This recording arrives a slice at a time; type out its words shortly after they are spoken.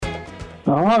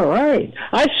All right.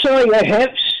 I saw your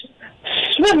hips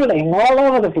swiveling all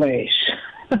over the place.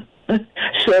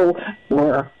 So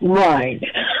were mine.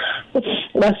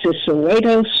 That's the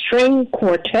Soweto String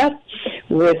Quartet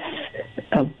with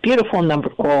a beautiful number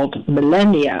called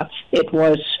Millennia. It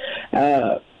was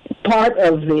it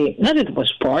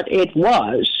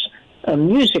was a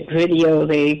music video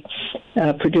they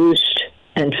produced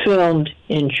and filmed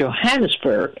in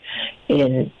Johannesburg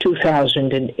in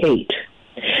 2008.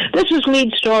 This is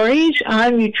Lead Stories.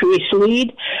 I'm Utrice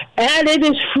Lead, and it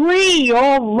is Free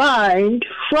Your Mind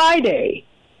Friday.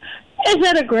 Is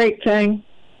that a great thing?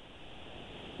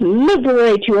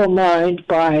 Liberate your mind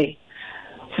by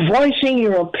voicing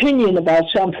your opinion about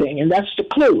something, and that's the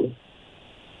clue.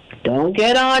 Don't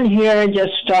get on here and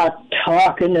just start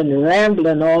talking and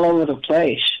rambling all over the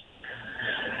place.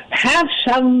 Have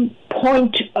some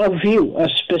point of view, a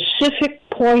specific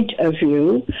point of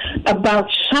view about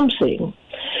something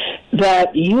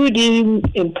that you deem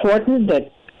important,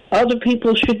 that other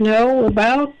people should know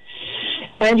about,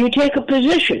 and you take a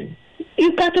position.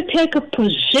 You've got to take a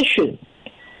position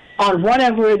on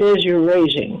whatever it is you're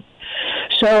raising.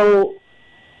 So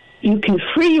you can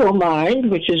free your mind,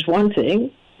 which is one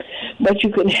thing, but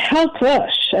you can help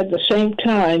us at the same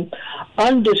time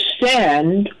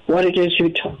understand what it is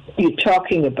you're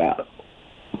talking about.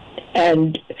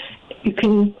 And you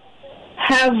can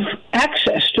have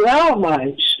access to our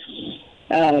minds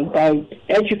by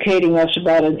educating us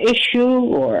about an issue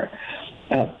or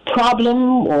a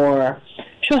problem or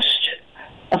just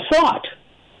a thought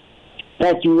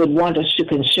that you would want us to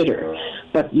consider.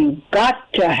 But you've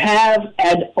got to have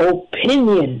an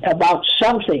opinion about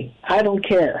something. I don't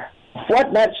care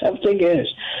what that something is.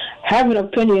 Have an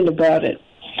opinion about it.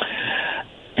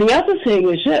 The other thing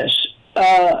is this.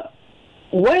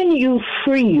 When you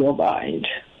free your mind,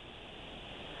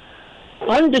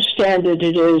 understand that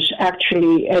it is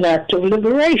actually an act of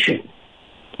liberation.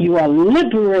 You are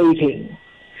liberating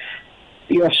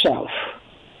yourself.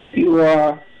 You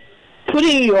are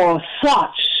putting your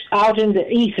thoughts out in the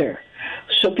ether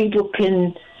so people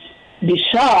can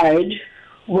decide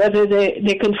whether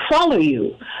they can follow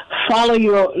you, follow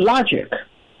your logic.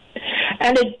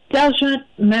 And it doesn't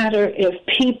matter if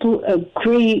people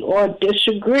agree or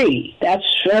disagree. That's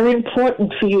very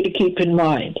important for you to keep in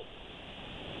mind.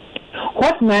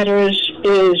 What matters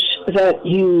is that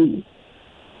you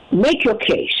make your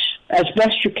case as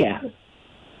best you can,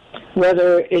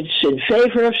 whether it's in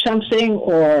favor of something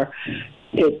or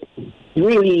it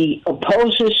really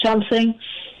opposes something.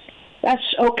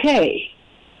 That's okay.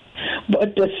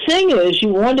 But the thing is,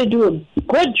 you want to do a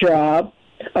good job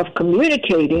of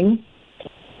communicating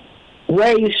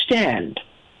where you stand,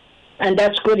 and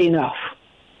that's good enough.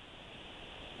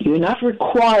 You're not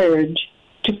required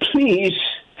to please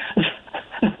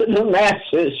the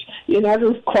masses. You're not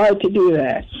required to do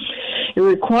that. You're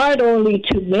required only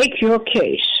to make your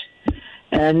case,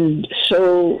 and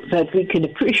so that we can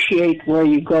appreciate where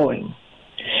you're going.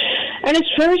 And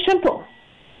it's very simple,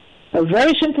 a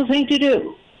very simple thing to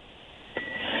do.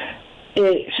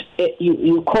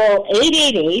 You call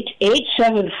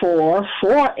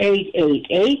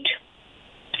 888-874-4888,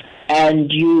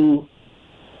 and you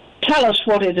tell us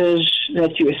what it is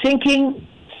that you're thinking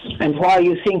and why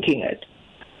you're thinking it.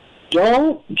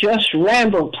 Don't just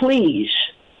ramble, please,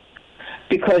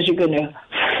 because you're going to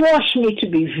force me to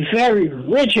be very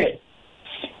rigid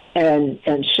and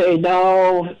say,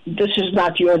 no, this is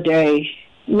not your day,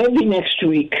 maybe next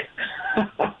week,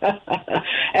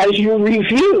 as you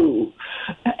review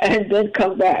and then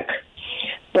come back.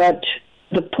 But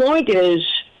the point is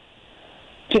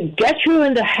to get you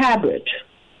in the habit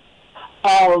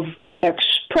of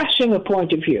expressing a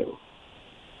point of view.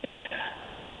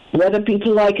 Whether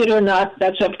people like it or not,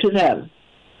 that's up to them.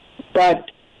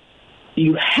 But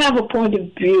you have a point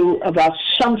of view about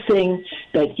something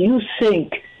that you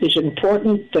think is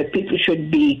important that people should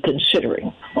be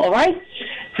considering. All right?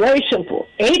 Very simple.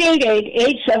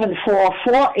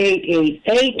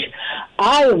 888-874-4888.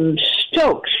 I am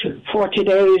stoked for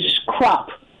today's crop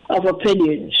of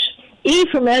opinions. E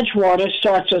from Edgewater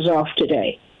starts us off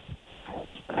today.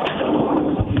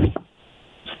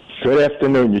 Good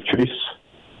afternoon, Utrice.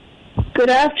 Good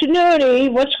afternoon, E.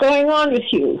 What's going on with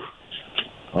you?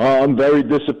 I'm very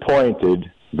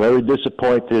disappointed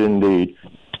indeed,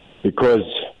 because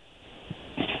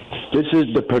this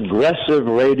is the Progressive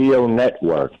Radio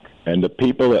Network, and the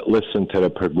people that listen to the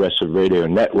Progressive Radio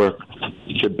Network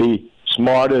should be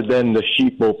smarter than the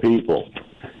sheeple people,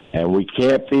 and we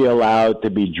can't be allowed to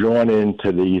be drawn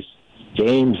into these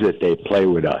games that they play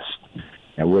with us.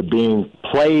 And we're being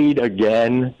played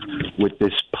again with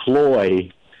this ploy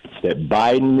that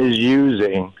Biden is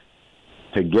using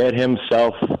to get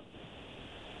himself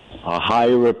a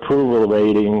higher approval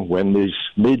rating when these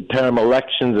midterm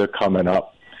elections are coming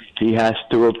up. He has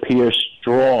to appear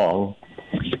strong,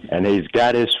 and he's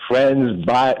got his friends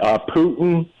by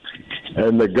Putin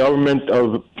and the government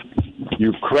of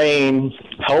Ukraine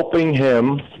helping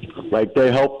him like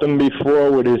they helped him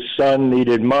before with his son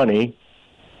needed money.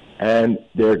 And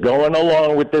they're going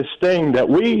along with this thing that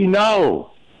we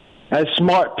know as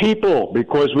smart people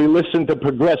because we listen to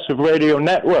Progressive Radio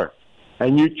Network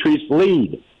and Utrice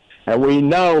Lead. And we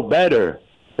know better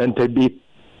than to be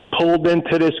pulled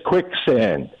into this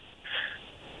quicksand.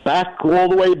 All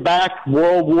the way back,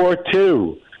 World War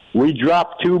II, we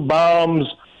dropped 2 bombs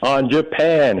on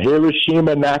Japan,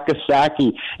 Hiroshima,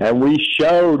 Nagasaki, and we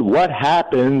showed what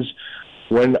happens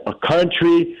when a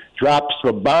country drops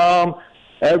a bomb.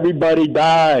 Everybody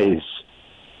dies.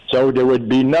 So there would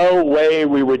be no way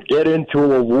we would get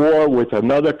into a war with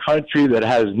another country that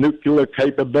has nuclear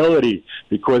capability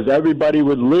because everybody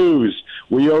would lose.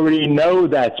 We already know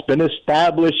that's been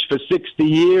established for 60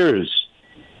 years.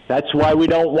 That's why we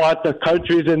don't want the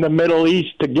countries in the Middle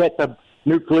East to get the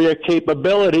nuclear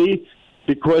capability,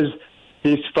 because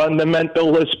these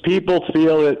fundamentalist people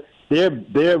feel that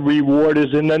their reward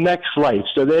is in the next life,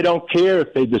 so they don't care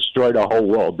if they destroy the whole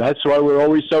world. That's why we're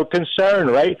always so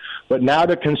concerned, right? But now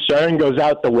the concern goes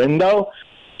out the window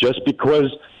just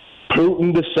because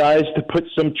Putin decides to put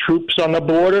some troops on the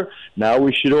border. Now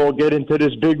we should all get into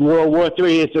this big World War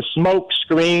III. It's a smoke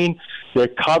screen. They're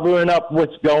covering up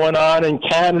what's going on in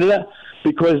Canada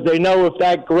because they know if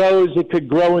that grows, it could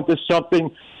grow into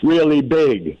something really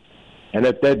big. And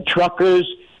if the truckers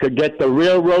could get the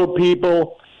railroad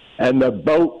people and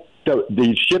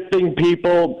the shipping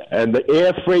people and the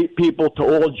air freight people to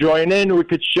all join in, we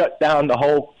could shut down the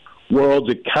whole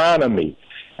world's economy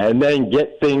and then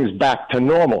get things back to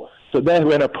normal. So they're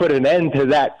going to put an end to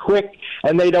that quick,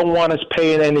 and they don't want us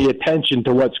paying any attention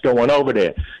to what's going over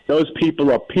there. Those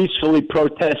people are peacefully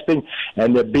protesting,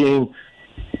 and they're being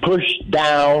pushed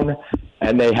down,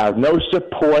 and they have no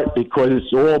support because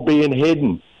it's all being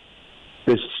hidden.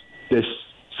 This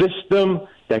system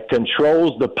that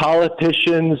controls the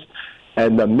politicians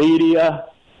and the media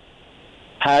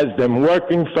has them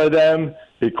working for them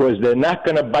because they're not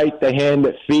going to bite the hand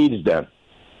that feeds them.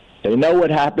 They know what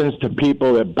happens to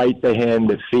people that bite the hand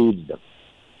that feeds them.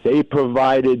 They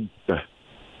provided the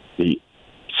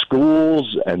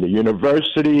schools and the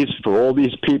universities for all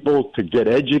these people to get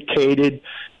educated,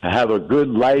 to have a good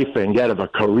life and get a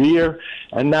career,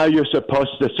 and now you're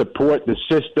supposed to support the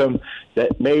system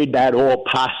that made that all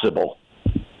possible.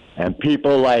 And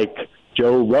people like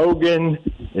Joe Rogan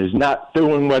is not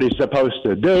doing what he's supposed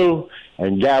to do,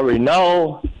 and Gary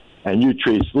Null, and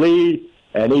Utrice Lead,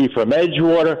 and Ephraim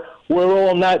Edgewater, we're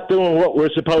all not doing what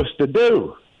we're supposed to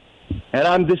do. And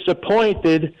I'm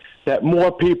disappointed that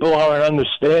more people aren't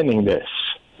understanding this.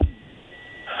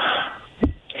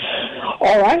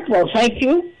 All right, well, thank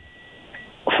you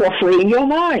for freeing your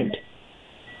mind.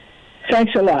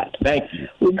 Thanks a lot. Thank you.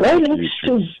 We go next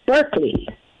to Berkeley.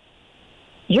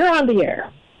 You're on the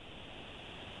air.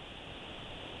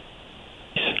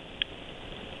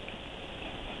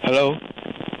 Hello?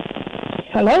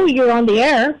 Hello, you're on the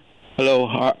air. Hello,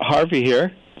 Harvey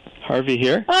here. Harvey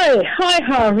here. Hi,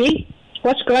 Harvey.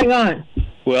 What's going on?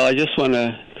 Well, I just want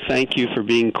to thank you for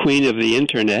being queen of the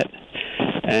internet.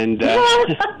 And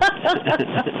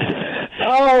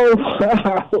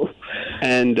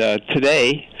and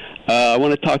today I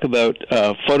want to talk about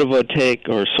photovoltaic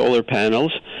or solar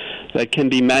panels that can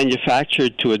be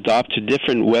manufactured to adapt to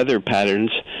different weather patterns,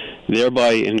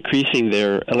 thereby increasing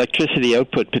their electricity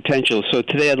output potential. So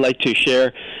today I'd like to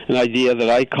share an idea that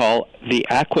I call the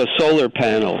Aqua Solar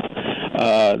Panel.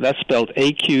 That's spelled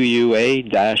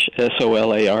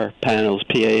AQUA-SOLAR panels,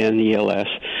 PANELS.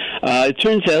 It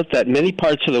turns out that many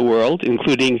parts of the world,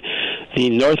 including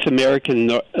including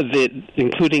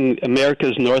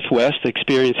America's Northwest,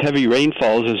 experience heavy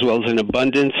rainfalls as well as an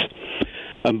abundant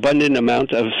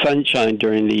amount of sunshine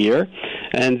during the year,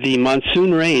 and the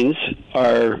monsoon rains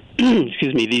are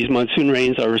these monsoon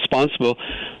rains are responsible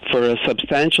for a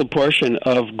substantial portion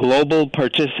of global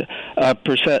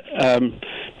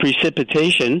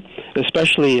precipitation,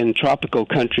 especially in tropical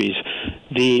countries.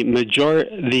 The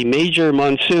major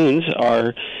monsoons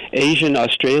are Asian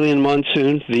Australian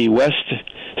monsoon, the West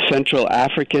Central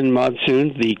African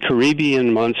monsoon, the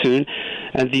Caribbean monsoon,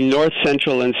 and the North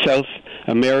Central and South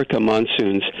America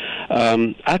monsoons.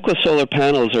 Aqua solar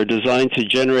panels are designed to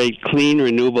generate clean,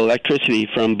 renewable electricity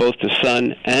from both the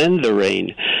sun and the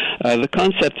rain. The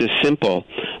concept is simple.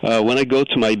 When I go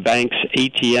to my bank's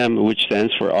ATM, which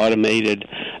stands for Automated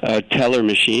Teller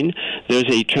Machine, there's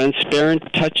a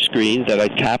transparent touch screen that I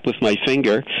tap with my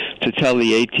finger to tell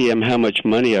the ATM how much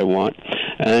money I want.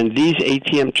 And these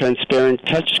ATM transparent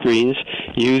touch screens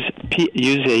use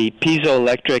a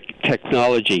piezoelectric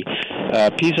technology.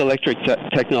 Piezoelectric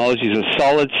technology is a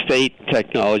solid-state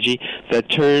technology that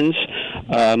turns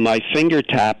my finger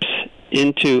taps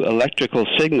into electrical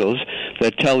signals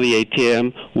that tell the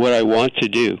ATM what I want to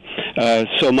do.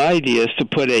 So my idea is to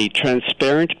put a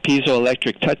transparent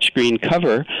piezoelectric touchscreen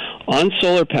cover on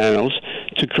solar panels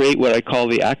to create what I call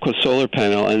the Aqua Solar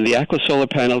Panel. And the Aqua Solar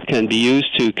Panel can be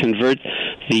used to convert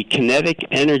the kinetic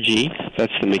energy,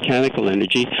 that's the mechanical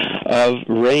energy, of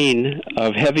rain,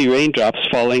 of heavy raindrops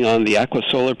falling on the Aqua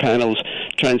Solar Panel's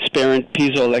transparent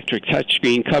piezoelectric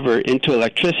touchscreen cover into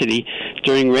electricity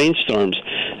during rainstorms.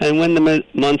 And when the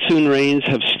monsoon rains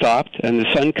have stopped and the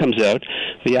sun comes out,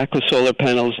 the Aqua Solar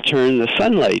Panels turn the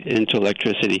sunlight into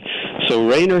electricity. So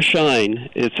rain or shine,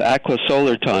 it's Aqua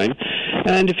Solar time.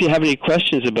 And if you have any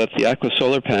questions about the Aqua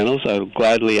Solar Panels, I'll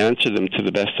gladly answer them to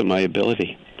the best of my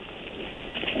ability.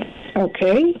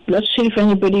 Okay, let's see if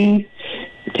anybody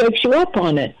takes you up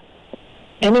on it.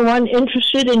 Anyone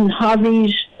interested in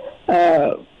Harvey's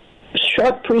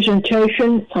short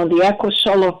presentation on the Aqua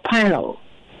Solar Panel?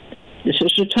 This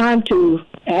is the time to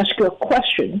ask your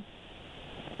question.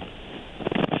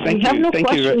 Thank we have no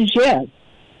questions yet.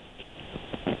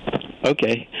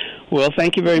 Okay. Well,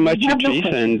 thank you very much,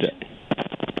 Patrice.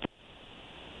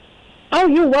 Oh,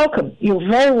 you're welcome. You're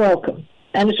very welcome.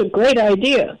 And it's a great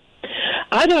idea.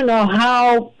 I don't know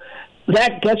how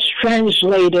that gets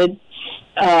translated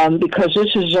because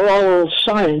this is all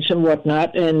science and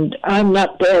whatnot, and I'm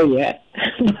not there yet.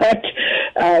 But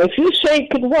if you say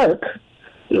it could work,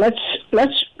 let's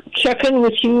check in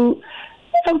with you,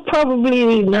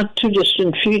 probably not too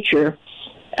distant future,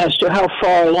 as to how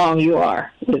far along you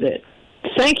are with it.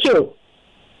 Thank you.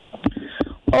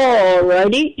 All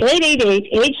righty,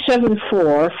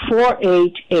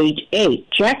 888-874-4888.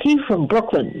 Jackie from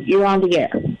Brooklyn, you're on the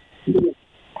air.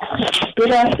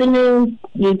 Good afternoon,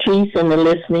 Patrice and the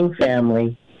listening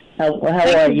family. How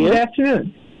are you? Good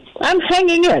afternoon. I'm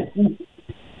hanging in.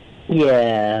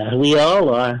 Yeah, we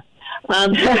all are.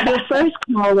 The first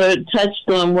caller touched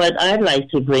on what I'd like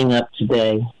to bring up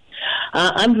today.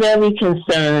 I'm very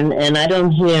concerned, and I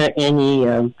don't hear any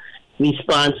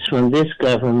response from this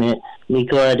government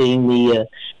regarding the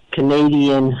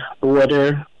Canadian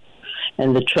border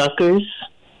and the truckers,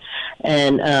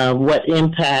 and what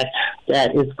impact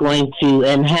that is going to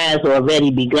and has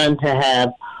already begun to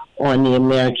have on the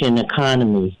American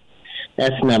economy.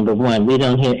 That's number one. We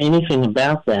don't hear anything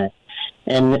about that.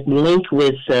 And linked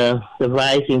with the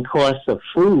rising cost of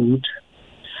food,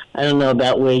 I don't know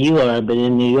about where you are, but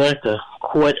in New York, a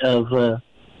quart of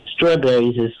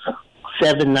strawberries is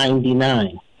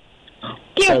 $7.99.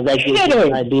 So that gives you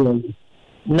an idea.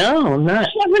 No, not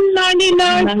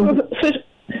 $7.99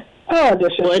 Oh,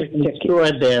 this is ridiculous.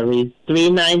 Strawberries,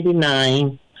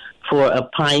 $3.99 for a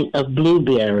pint of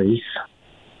blueberries.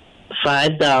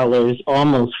 $5,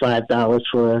 almost $5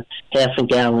 for half a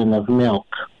gallon of milk.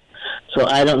 So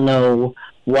I don't know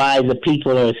why the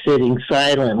people are sitting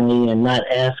silently and not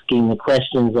asking the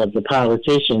questions of the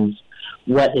politicians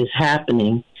what is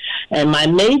happening. And my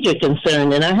major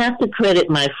concern, and I have to credit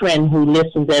my friend who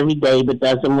listens every day but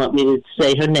doesn't want me to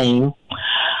say her name,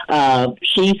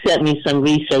 she sent me some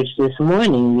research this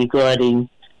morning regarding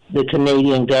the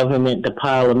Canadian government, the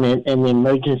Parliament, and the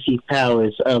emergency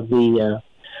powers of the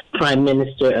Prime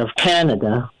Minister of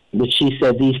Canada, which she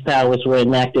said these powers were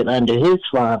enacted under his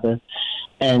father,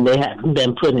 and they haven't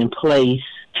been put in place.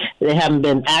 They haven't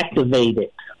been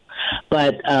activated.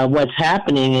 But what's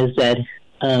happening is that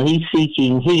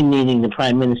he meaning the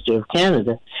Prime Minister of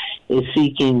Canada, is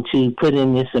seeking to put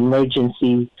in this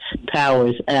Emergency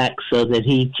Powers Act so that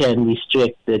he can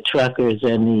restrict the truckers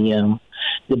and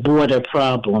the border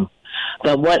problem.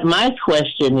 But what my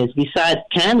question is, besides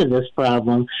Canada's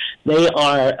problem, they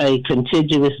are a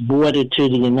contiguous border to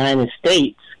the United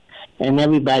States, and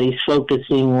everybody's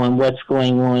focusing on what's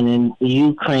going on in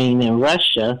Ukraine and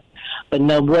Russia. But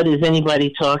no, what is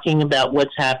anybody talking about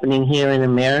what's happening here in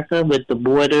America with the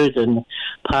borders and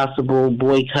possible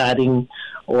boycotting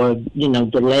or,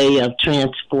 delay of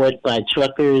transport by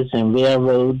truckers and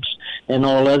railroads and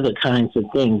all other kinds of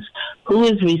things? Who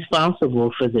is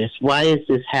responsible for this? Why is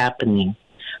this happening?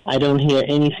 I don't hear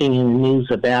anything in the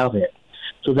news about it.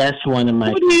 So that's one of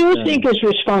my Who do you think is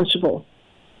responsible?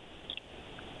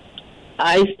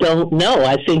 I don't know.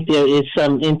 I think there is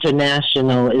some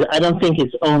international. I don't think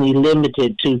it's only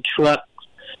limited to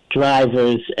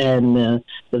drivers and the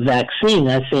vaccine.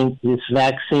 I think this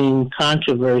vaccine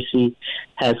controversy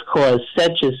has caused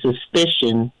such a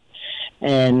suspicion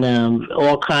and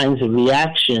all kinds of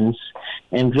reactions,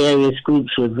 and various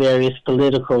groups with various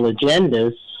political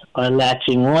agendas are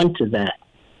latching on to that.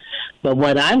 But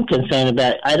what I'm concerned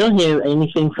about, I don't hear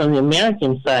anything from the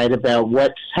American side about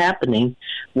what's happening,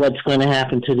 what's going to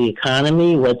happen to the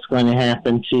economy, what's going to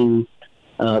happen to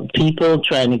people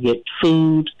trying to get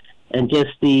food, and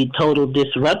just the total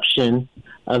disruption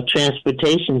of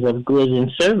transportations of goods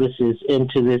and services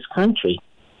into this country.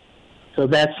 So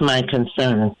that's my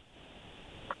concern.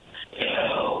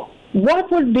 What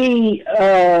would be,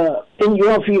 in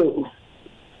your view,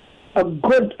 a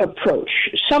good approach,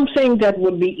 something that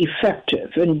would be effective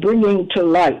in bringing to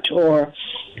light or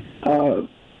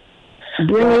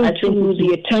bringing to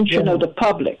the attention of the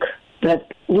public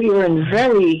that we are in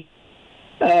very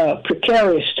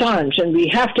precarious times and we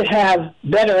have to have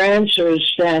better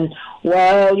answers than,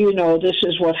 well, you know, this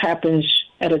is what happens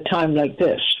at a time like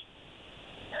this?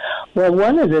 Well,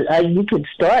 one of the, you could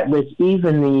start with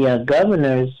even the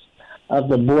governors of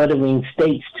the bordering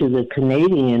states to the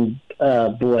Canadian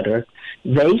border.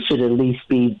 They should at least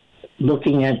be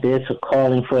looking at this or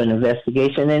calling for an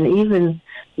investigation, and even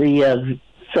the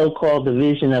so-called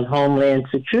Division of Homeland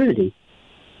Security.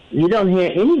 You don't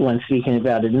hear anyone speaking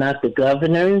about it, not the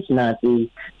governors, not the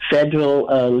federal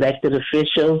elected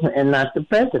officials, and not the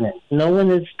president. No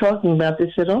one is talking about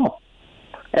this at all.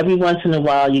 Every once in a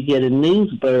while you get a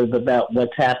news blurb about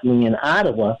what's happening in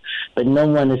Ottawa, but no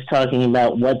one is talking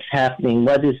about what's happening,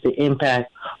 what is the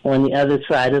impact on the other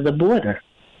side of the border.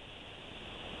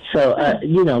 So,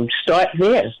 start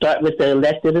there. Start with the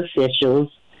elected officials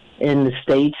in the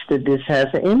states that this has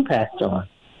an impact on.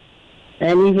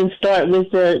 And even start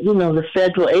with the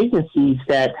federal agencies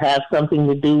that have something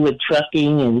to do with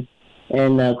trucking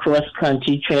and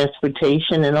cross-country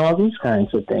transportation and all these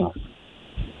kinds of things.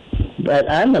 But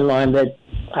I'm alarmed that,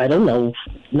 I don't know,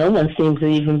 no one seems to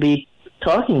even be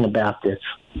talking about this.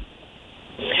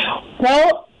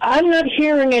 Well, I'm not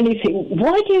hearing anything.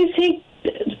 Why do you think,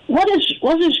 what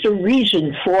is the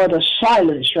reason for the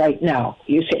silence right now,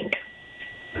 you think?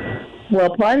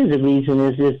 Well, part of the reason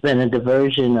is there's been a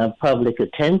diversion of public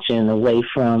attention away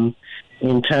from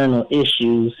internal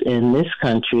issues in this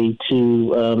country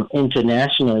to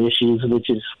international issues, which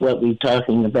is what we're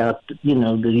talking about, the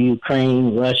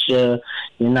Ukraine, Russia,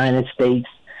 United States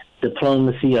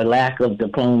diplomacy or lack of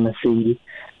diplomacy.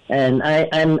 And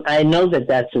I know that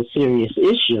that's a serious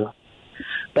issue.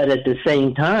 But at the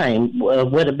same time,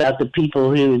 what about the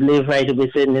people who live right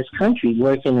within this country,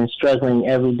 working and struggling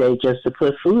every day just to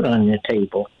put food on their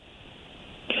table?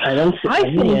 I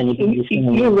think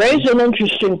you raise an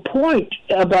interesting point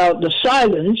about the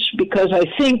silence, because I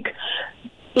think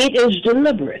it is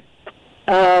deliberate.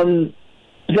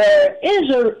 There is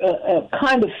a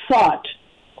kind of thought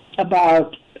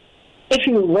about, if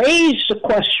you raise the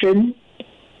question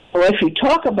or if you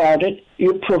talk about it,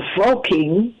 you're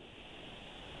provoking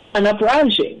an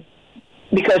uprising,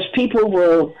 because people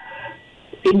will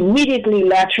immediately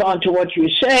latch on to what you're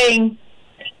saying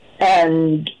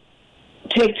and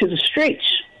take to the streets.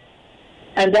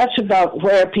 And that's about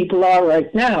where people are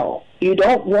right now. You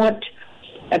don't want,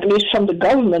 at least from the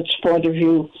government's point of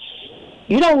view,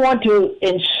 you don't want to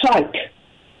incite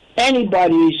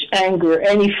anybody's anger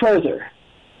any further.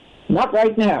 Not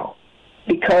right now.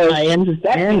 Because I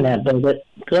understand that, but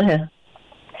go ahead.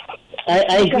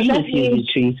 I agree with you,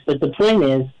 Latrice, but the point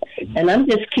is, and I'm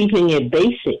just keeping it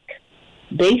basic.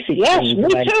 Yes, me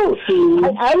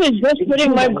too. I was just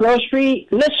putting my grocery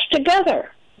list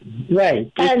together.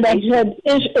 Right. And I said,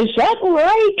 is that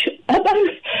right?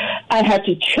 I had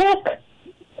to check.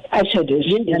 I said,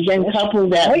 and then couple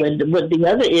that right? with the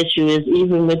other issue is,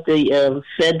 even with the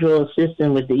federal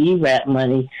system with the ERAP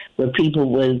money, where people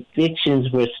with evictions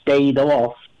were stayed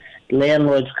off,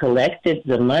 landlords collected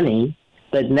the money,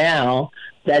 but now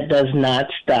that does not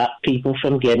stop people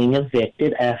from getting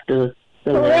evicted after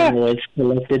the landlords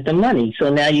collected the money. So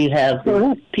now you have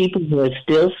people who are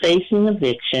still facing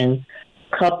eviction,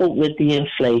 coupled with the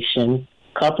inflation,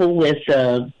 coupled with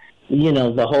the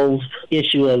whole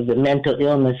issue of the mental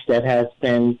illness that has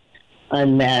been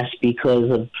unmasked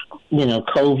because of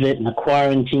COVID and the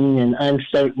quarantine and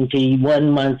uncertainty.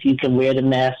 1 month you can wear the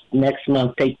mask, next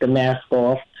month take the mask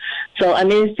off. So,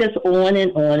 it's just on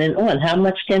and on and on. How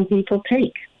much can people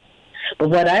take? But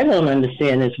what I don't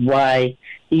understand is why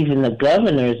even the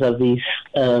governors of these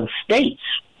states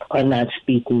are not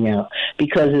speaking out.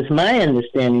 Because it's my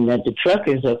understanding that the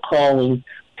truckers are calling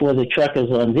for the truckers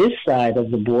on this side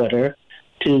of the border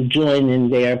to join in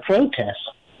their protests.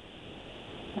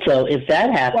 So if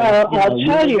that happens... Well, I'll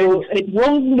tell you, it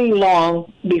won't be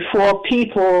long before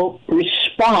people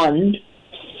respond,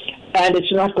 and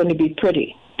it's not going to be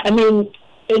pretty. I mean,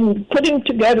 in putting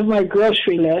together my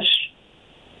grocery list,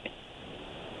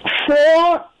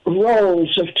 4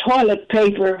 rolls of toilet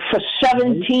paper for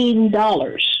 $17.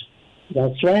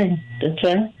 That's right. That's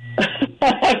right.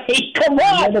 I mean, come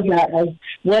on.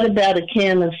 What about a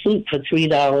can of soup for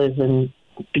 $3 and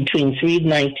between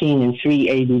 $3.19 and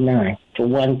 $3.89 for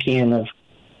one can of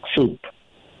soup?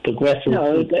 Progressive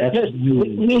soup.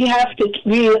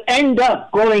 We end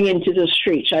up going into the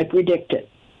streets, I predict it,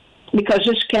 because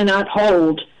this cannot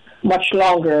hold much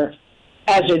longer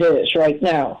as it is right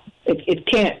now. It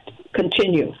can't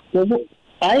continue. Well,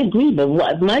 I agree,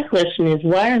 but my question is,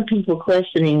 why aren't people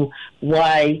questioning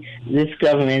why this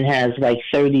government has like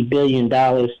 $30 billion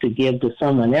to give to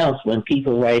someone else when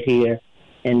people right here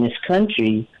in this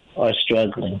country are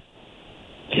struggling?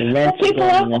 Well, people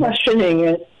are questioning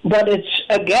it, but it's,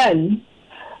 again,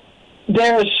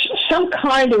 there's some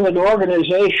kind of an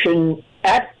organization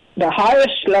at the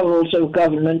highest levels of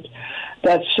government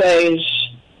that says,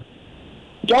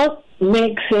 don't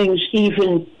make things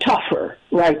even tougher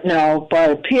right now by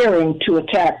appearing to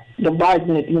attack the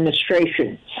Biden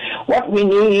administration. What we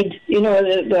need,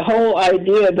 the whole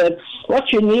idea that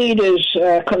what you need is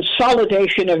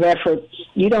consolidation of effort.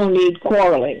 You don't need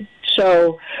quarreling.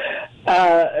 So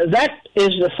that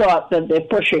is the thought that they're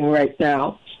pushing right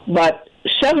now. But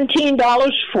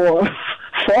 $17 for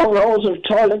 4 rolls of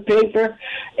toilet paper,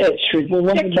 it's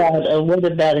ridiculous. What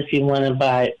about if you want to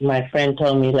buy, my friend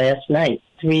told me last night,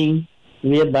 3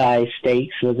 ribeye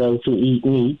steaks for those who eat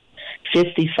meat,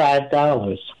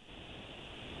 $55.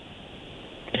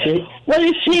 Well,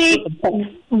 you see,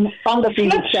 on the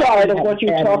flip side of what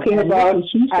you're talking about,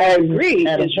 I agree,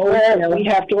 is where we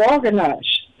have to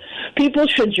organize. People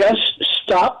should just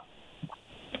stop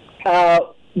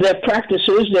their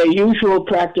practices, their usual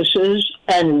practices,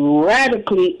 and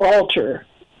radically alter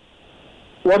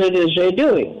what it is they're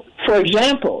doing. For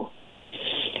example,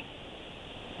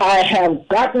 I have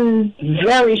gotten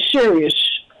very serious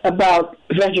about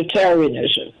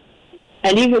vegetarianism.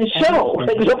 And even so,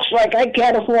 it looks like I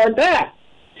can't afford that.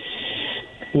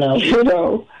 No.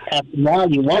 Now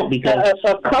you won't, because...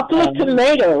 A couple of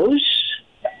tomatoes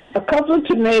is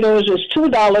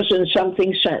 $2 and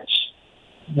something cents.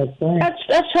 That's right.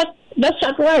 That's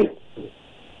not right.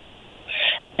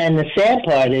 And the sad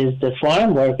part is the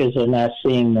farm workers are not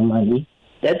seeing the money.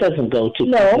 That doesn't go to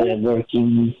people that are working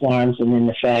in farms and in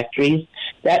the factories.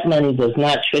 That money does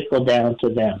not trickle down to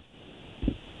them.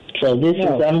 So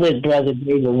I'm with Brother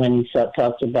David when he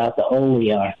talks about the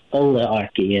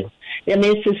oligarchy. And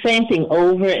it's the same thing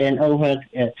over and over.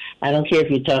 I don't care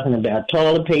if you're talking about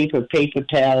toilet paper, paper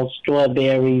towels,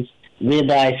 strawberries,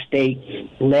 ribeye steaks,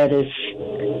 lettuce.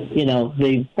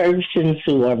 The persons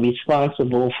who are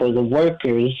responsible for the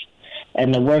workers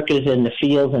and the workers in the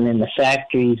fields and in the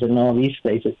factories and all these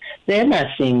places, they're not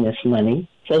seeing this money.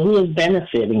 So who is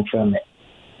benefiting from it?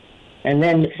 And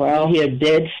then you hear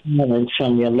dead silence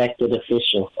from the elected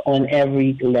officials on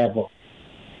every level.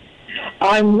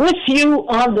 I'm with you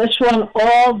on this one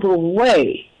all the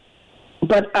way,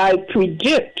 but I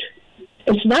predict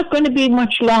it's not going to be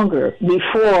much longer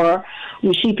before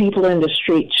we see people in the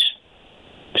streets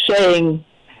saying,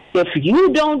 if you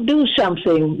don't do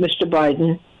something, Mr.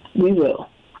 Biden, we will.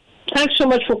 Thanks so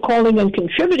much for calling and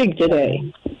contributing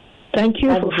today. Thank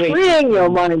you for freeing your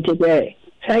mind today.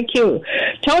 Thank you.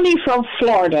 Tony from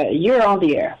Florida, you're on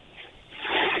the air.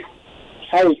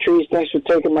 Hi, Trees. Thanks for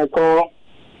taking my call.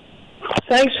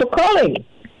 Thanks for calling.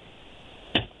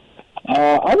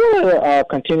 I want to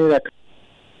continue that.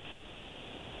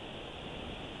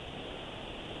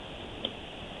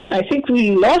 I think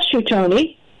we lost you,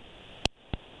 Tony.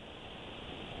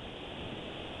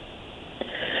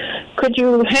 Could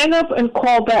you hang up and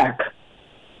call back?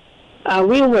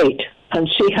 We'll wait and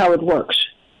see how it works.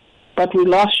 But we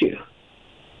lost you.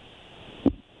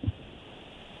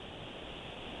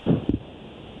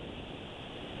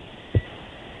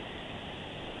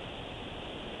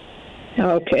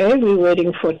 Okay, we're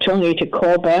waiting for Tony to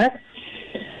call back.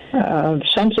 We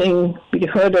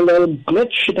heard a little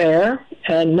glitch there,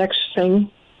 and next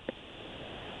thing,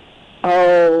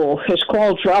 his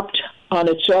call dropped on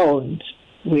its own,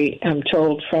 we am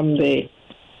told from the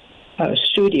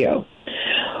studio.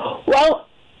 Well,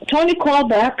 Tony, call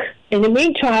back. In the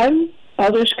meantime,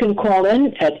 others can call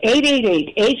in at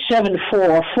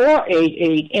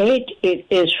 888-874-4888. It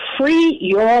is Free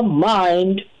Your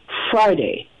Mind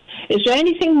Friday. Is there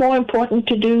anything more important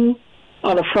to do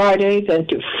on a Friday than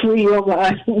to free your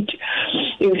mind?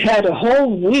 You've had a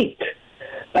whole week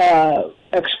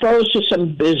exposed to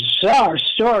some bizarre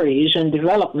stories and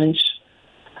developments,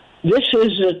 this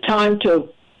is the time to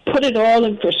put it all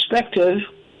in perspective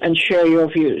and share your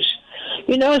views.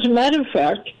 You know, as a matter of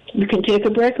fact, we can take a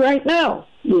break right now.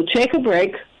 We'll take a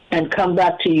break and come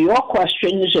back to your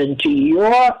questions and to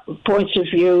your points of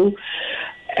view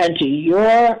and to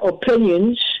your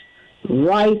opinions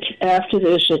right after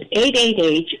this at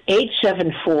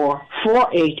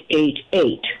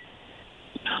 888-874-4888.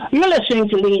 You're listening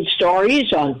to Lead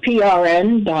Stories on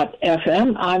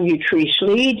PRN.FM. I'm Utrice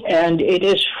Lead, and it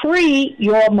is Free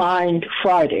Your Mind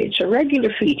Friday. It's a regular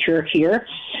feature here,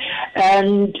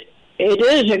 and it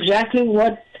is exactly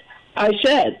what I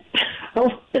said.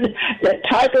 The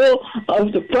title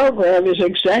of the program is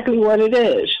exactly what it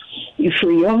is. You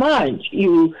free your mind.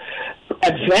 You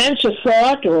advance a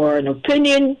thought or an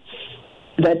opinion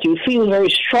that you feel very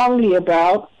strongly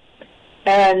about,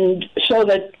 and so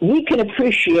that we can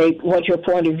appreciate what your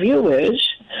point of view is.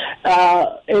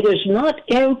 It is not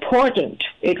important.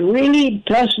 It really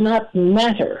does not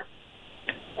matter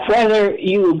whether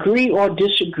you agree or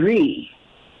disagree.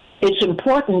 It's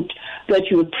important that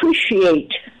you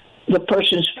appreciate the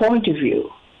person's point of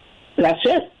view. That's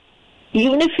it.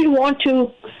 Even if you want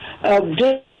to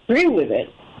disagree with it,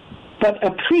 but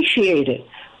appreciate it,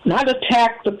 not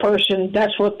attack the person.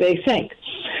 That's what they think.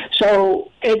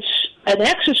 So it's an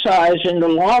exercise in the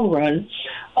long run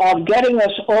of getting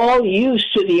us all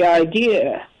used to the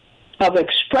idea of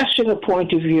expressing a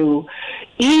point of view,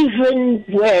 even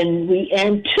when we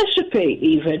anticipate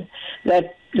even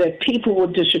that people will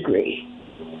disagree.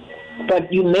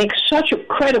 But you make such a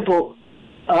credible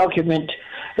argument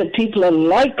that people are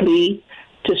likely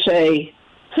to say,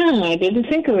 I didn't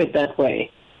think of it that way.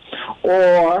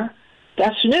 Or,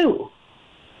 that's new.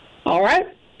 All right?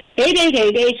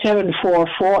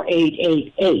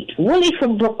 888-874-4888. Willie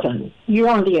from Brooklyn, you're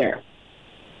on the air.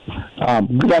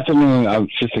 Good afternoon,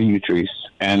 Sister Utrice,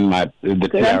 and the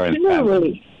Good afternoon,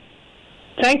 Willie.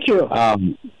 Thank you.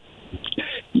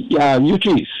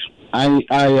 Utrice,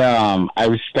 I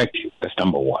respect you. That's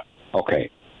number one. Okay,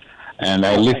 and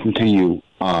I listen to you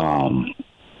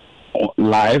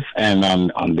live and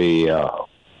on the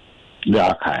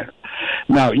archive.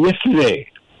 Now,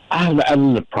 yesterday I had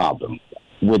a problem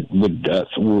with the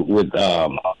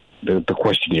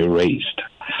question you raised.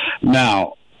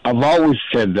 Now, I've always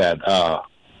said that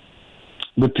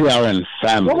the PRN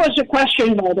family. What was the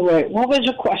question, by the way? What was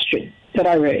the question that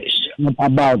I raised?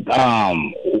 About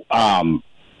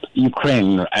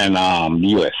Ukraine and the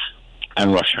U.S.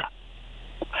 and Russia.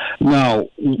 Now,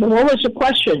 what was the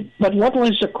question? But what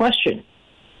was the question?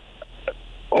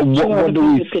 What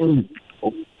do we think?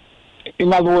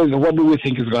 In other words, what do we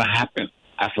think is going to happen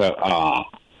after?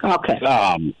 Okay.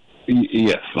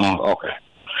 Yes. Okay.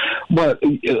 But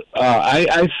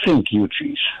I think,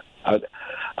 Utrice,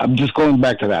 I'm just going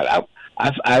back to that.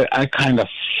 I kind of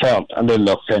felt a little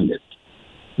offended,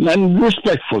 and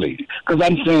respectfully, because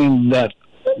I'm saying that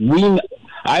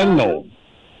I know,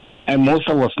 and most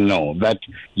of us know that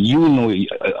you know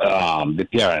the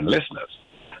PRN listeners.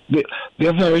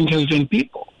 They're very intelligent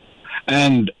people,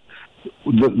 and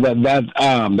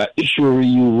that issue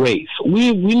you raise,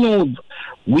 we know.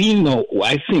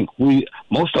 I think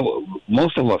most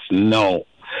of us know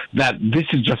that this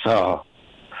is just a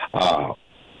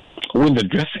window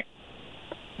dressing.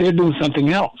 They're doing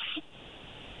something else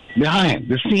behind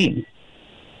the scene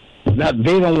that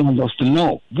they don't want us to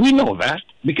know. We know that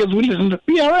because we listen to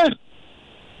PRN.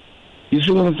 You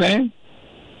see what I'm saying?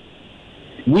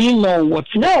 We know what's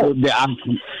I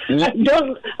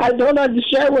don't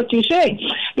understand what you're saying,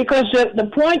 because the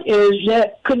point is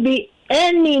there could be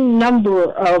any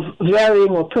number of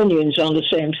varying opinions on the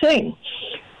same thing.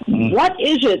 Mm-hmm. What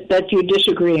is it that you're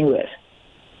disagreeing with?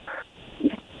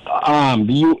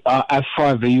 As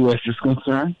far as the U.S. is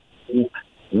concerned,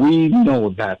 we know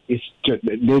that I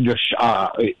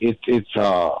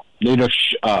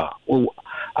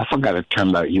forgot the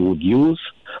term that you would use,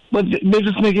 but they're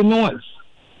just making noise,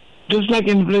 just like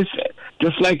in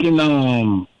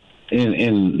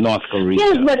North Korea.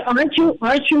 Yes, but aren't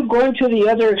you going to the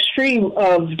other extreme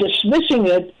of dismissing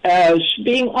it as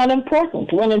being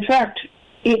unimportant, when in fact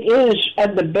it is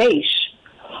at the base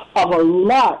of a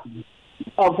lot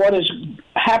of what is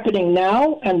happening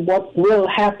now and what will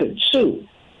happen soon?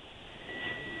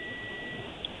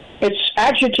 It's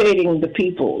agitating the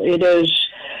people. It is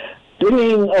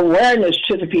bringing awareness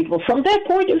to the people from their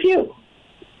point of view.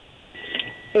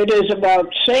 It is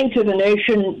about saying to the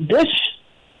nation, this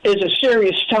is a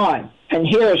serious time, and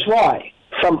here's why,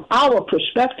 from our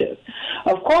perspective.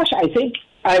 Of course, I think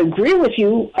I agree with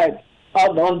you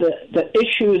on the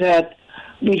issue that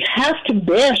we have to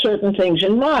bear certain things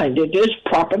in mind. It is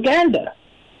propaganda.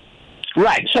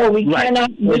 Right. So we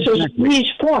cannot, this is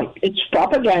Lee's point, it's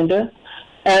propaganda,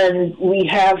 and we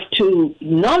have to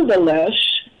nonetheless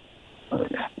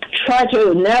try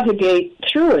to navigate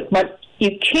through it. But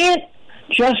you can't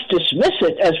just dismiss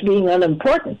it as being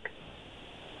unimportant.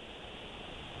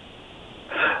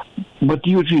 But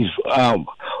usually,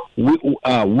 we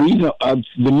know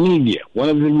the media. One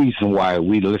of the reasons why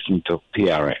we listen to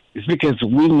PRN is because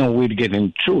we know we're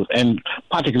getting truth, and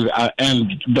particularly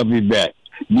NWBI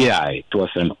to a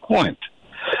certain point.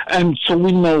 And so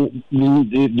we know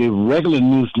the regular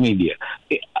news media.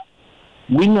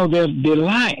 We know they're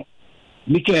lying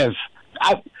because.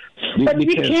 But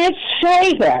you can't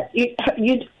say that.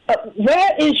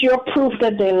 Where is your proof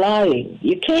that they're lying?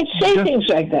 You can't say things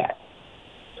like that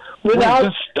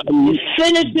without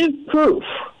definitive proof.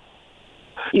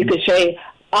 You could say,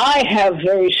 I have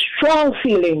very strong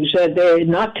feelings that they're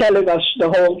not telling us the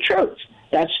whole truth.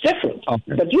 That's different.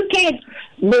 Okay. But you can't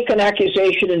make an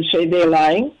accusation and say they're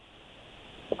lying.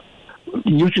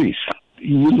 Usually,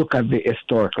 you look at the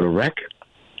historical record.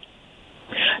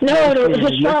 No, the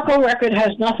historical record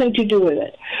has nothing to do with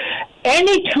it.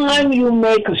 Anytime you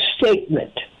make a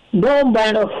statement, no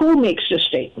matter who makes the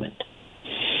statement,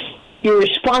 you're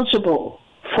responsible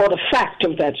for the fact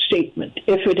of that statement,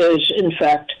 if it is, in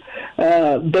fact,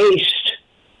 based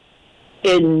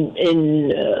in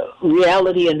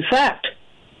reality and fact.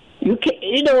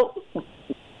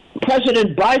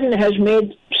 President Biden has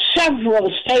made several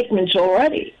statements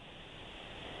already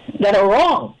that are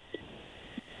wrong,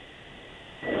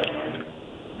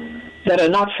 that are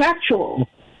not factual.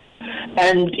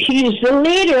 And he's the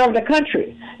leader of the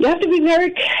country. You have to be very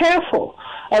careful.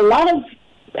 A lot of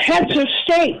heads of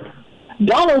state,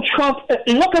 Donald Trump,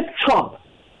 look at Trump,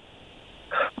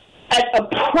 a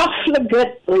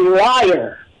profligate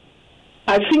liar.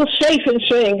 I feel safe in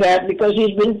saying that because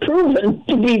he's been proven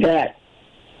to be that.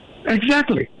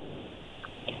 Exactly.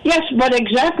 Yes, but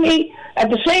exactly at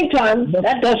the same time,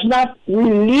 that does not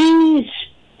release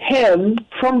him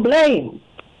from blame.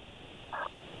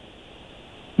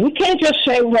 We can't just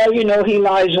say, well, he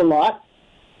lies a lot.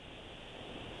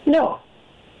 No.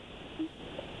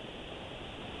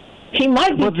 He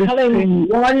might be telling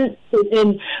one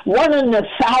in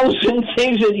 1,000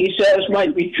 things that he says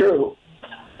might be true.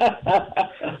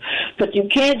 But you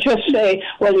can't just say,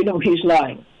 well, he's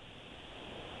lying.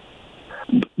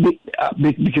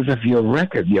 Because of your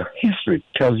record, your history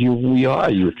tells you who you are,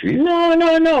 Utrice.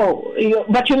 No.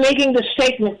 But you're making the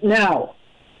statement now.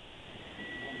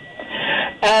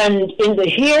 And in the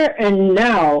here and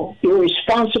now, you're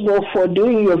responsible for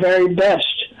doing your very best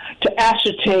to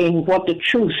ascertain what the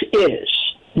truth is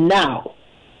now.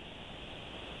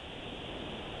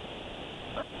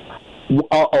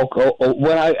 Well,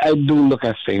 I do look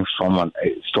at things from a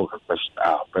historical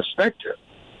perspective.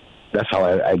 That's how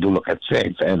I do look at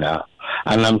things, and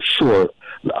I'm sure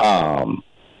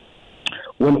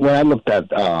when I looked at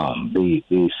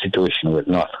the situation with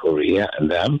North Korea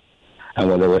and them and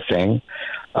what they were saying,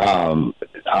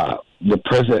 the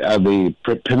president,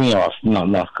 the premier of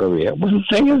North Korea wasn't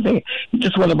saying anything. He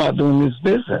just went about doing his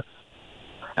business,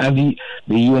 and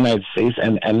the United States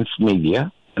and its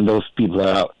media and those people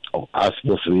that are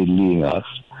supposed to be leading us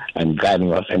and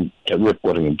guiding us and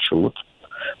reporting the truth.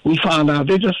 We found out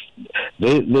they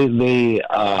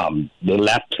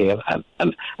lapped tail,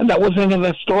 and that was the end of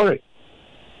that story.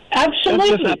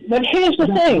 Absolutely. But here's the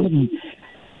thing.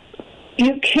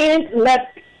 You can't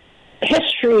let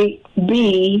history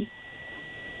be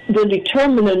the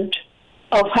determinant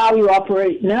of how you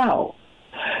operate now.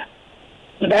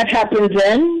 That happened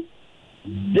then.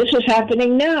 This is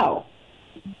happening now.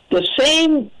 The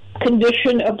same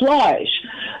condition applies.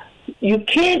 You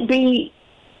can't be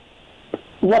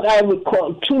what I would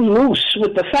call too loose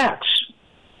with the facts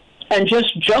and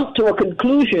just jump to a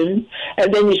conclusion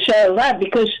and then you say that,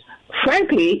 because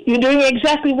frankly, you're doing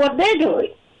exactly what they're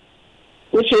doing,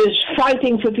 which is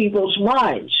fighting for people's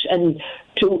minds and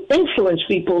to influence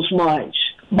people's minds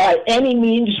by any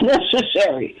means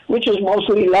necessary, which is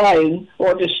mostly lying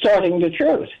or distorting the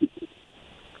truth.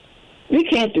 We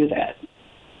can't do that.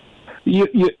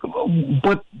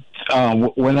 But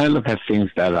when I look at things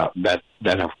that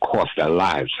have cost their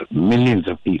lives, millions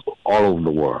of people all over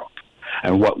the world,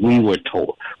 and what we were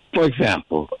told, for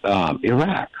example,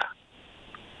 Iraq.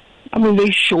 I mean,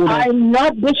 they showed. I'm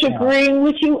not disagreeing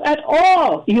with you at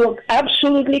all. You're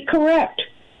absolutely correct.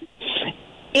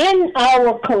 In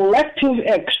our collective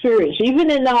experience, even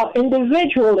in our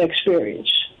individual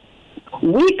experience,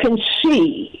 we can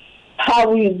see how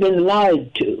we've been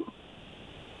lied to.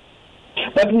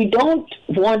 But we don't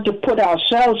want to put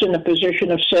ourselves in a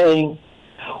position of saying,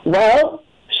 well,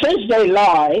 since they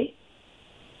lie,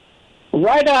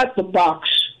 right out the box,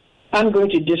 I'm going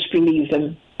to disbelieve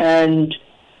them and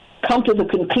come to the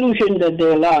conclusion that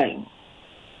they're lying.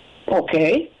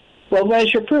 Okay, well,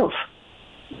 where's your proof?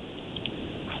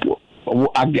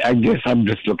 Well, I guess I'm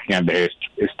just looking at the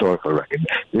historical record.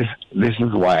 This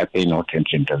is why I pay no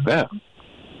attention to them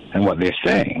and what they're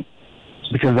saying,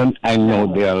 because I know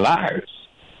they're liars,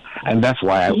 and that's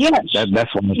why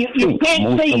that's what you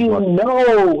can't say you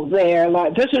know they're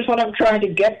liars. This is what I'm trying to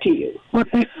get to you.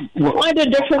 Find a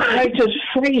different way to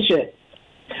phrase it.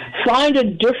 Find a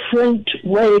different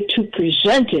way to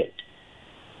present it,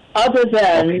 other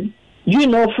than you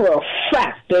know for a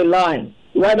fact they're lying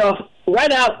right out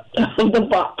of the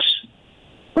box.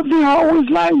 But they always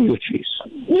lie, Lucis.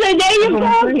 There you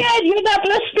go again. You're not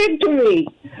listening to me.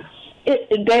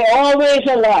 They always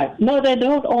lie. No, they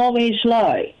don't always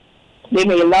lie. They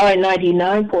may lie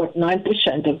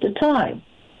 99.9% of the time.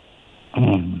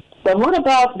 But what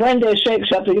about when they say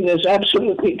something that's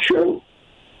absolutely true?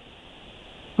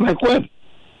 Like what?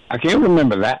 I can't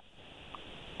remember that.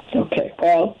 Okay,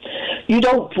 well, you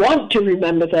don't want to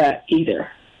remember that either.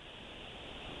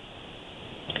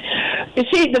 You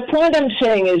see, the point I'm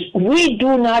saying is we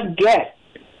do not get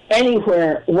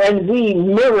anywhere when we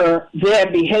mirror their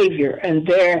behavior and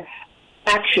their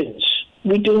actions.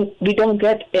 We don't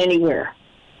get anywhere.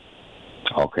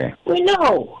 Okay. We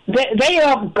know. They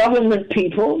are government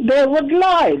people. They would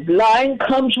lie. Lying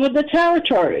comes with the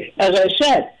territory. As I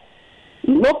said,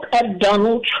 look at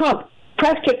Donald Trump.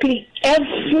 Practically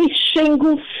every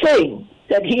single thing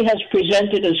that he has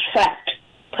presented as fact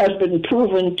has been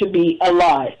proven to be a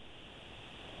lie.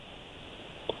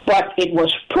 But it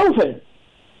was proven.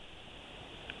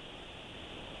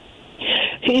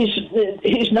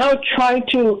 He's now trying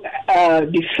to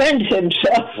defend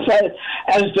himself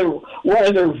as one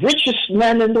of the richest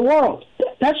men in the world.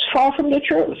 That's far from the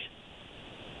truth.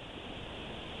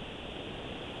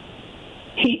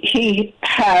 He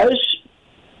has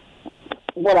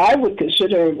what I would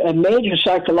consider a major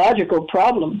psychological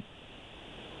problem,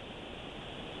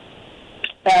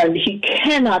 and he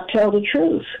cannot tell the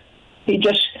truth.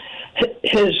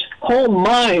 His whole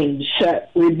mindset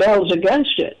rebels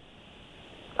against it.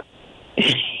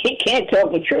 He can't tell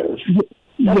the truth.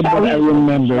 But I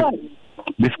remember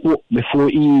before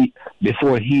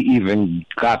he even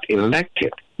got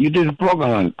elected, you did a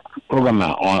program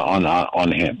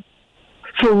on him.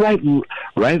 So right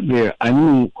there, I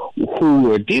knew who we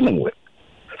were dealing with.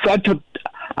 So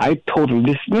I totally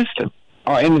dismissed him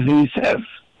or anything he says.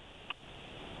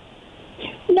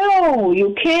 No,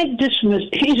 you can't dismiss.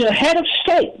 He's a head of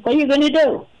state. What are you going to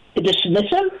do? Dismiss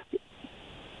him?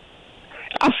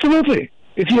 Absolutely.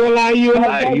 If you lie, you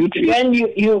lie. Then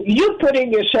you're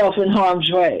putting yourself in harm's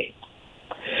way.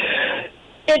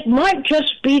 It might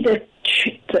just be the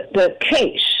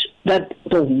case that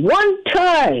the one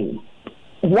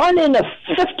in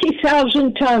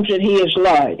 50,000 times that he has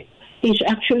lied, he's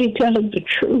actually telling the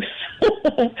truth.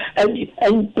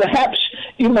 and perhaps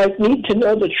you might need to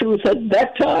know the truth at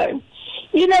that time.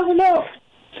 You never know.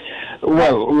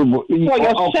 Well, for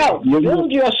yourself,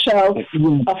 build yourself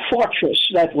a fortress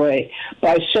that way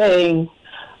by saying,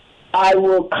 I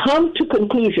will come to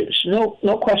conclusions.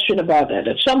 No question about that.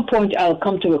 At some point, I'll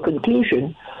come to a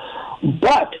conclusion,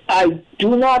 but I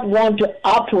do not want to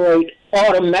operate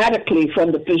automatically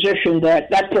from the position that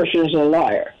person is a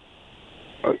liar.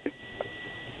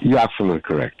 You're absolutely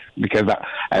correct. Because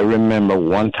I remember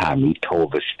one time he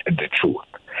told us the truth.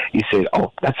 He said,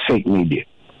 "Oh, that's fake media."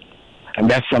 And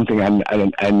that's something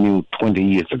I knew 20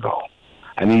 years ago.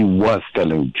 And he was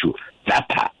telling the truth that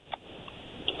time.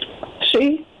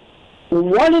 See?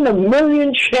 1 in a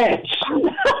million chance.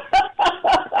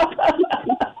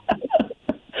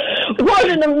 1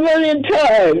 in a million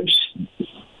times.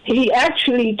 He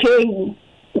actually came,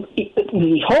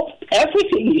 we hoped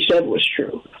everything he said was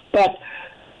true. But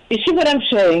you see what I'm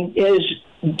saying is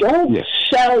don't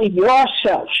sell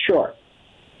yourself short.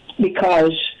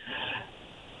 Because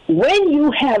when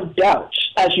you have doubts,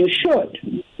 as you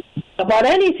should, about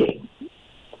anything,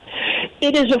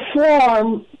 it is a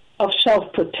form of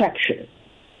self-protection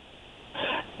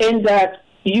in that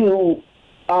you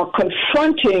are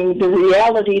confronting the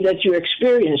reality that you're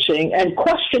experiencing and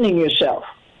questioning yourself.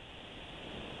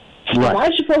 Right. Am I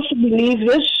supposed to believe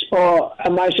this or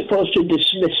am I supposed to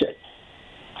dismiss it?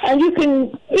 And you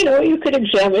can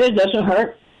examine it. It doesn't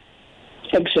hurt.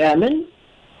 Examine.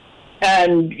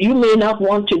 And you may not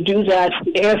want to do that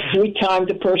every time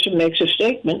the person makes a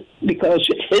statement because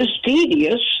it is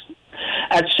tedious.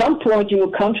 At some point, you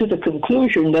will come to the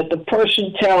conclusion that the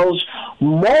person tells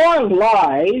more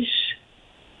lies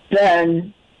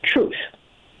than truth.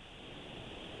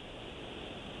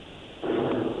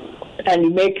 And you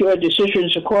make your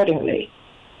decisions accordingly.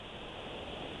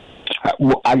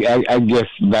 I guess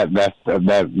that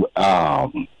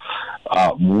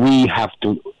we have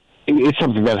to. It's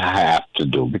something that I have to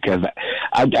do because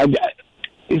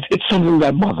it's something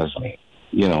that bothers me,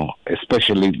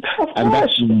 especially, and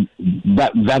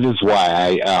that is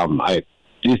why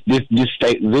this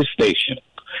station.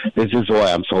 This is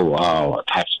why I'm so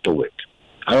attached to it.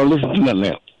 I don't listen to nothing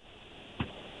else.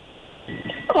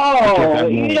 Oh,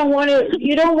 you don't want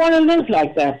to live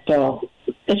like that, though.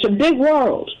 It's a big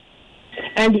world,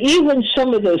 and even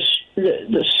some of the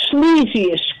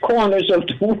sleaziest corners of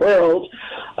the world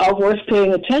are worth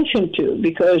paying attention to,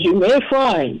 because you may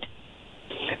find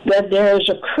that there's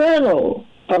a kernel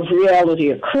of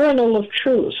reality, a kernel of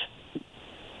truth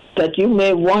that you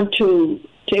may want to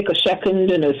take a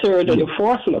second and a third and a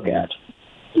fourth look at.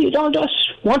 You don't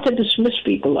just want to dismiss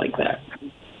people like that.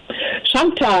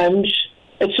 Sometimes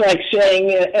it's like saying,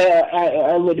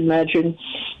 I would imagine,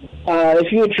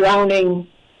 if you're drowning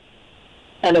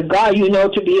and a guy you know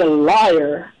to be a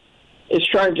liar is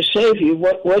trying to save you,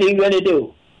 what are you going to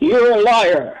do? You're a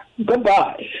liar.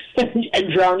 Goodbye.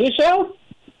 And drown yourself?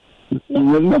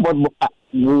 No, but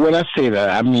when I say that,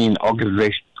 I mean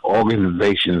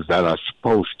organizations that are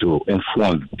supposed to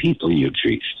inform the people,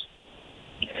 Utrice.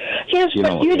 Yes,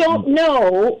 but you don't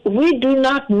know. We do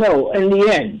not know in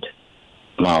the end.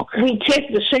 Okay. We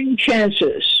take the same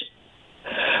chances.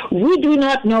 We do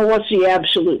not know what's the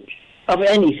absolute of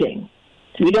anything.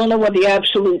 We don't know what the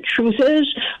absolute truth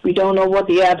is. We don't know what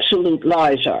the absolute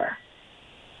lies are.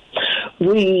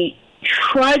 We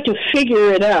try to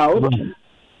figure it out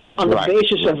on the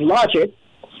basis of logic,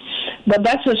 but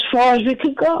that's as far as we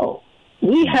could go.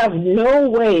 We have no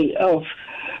way of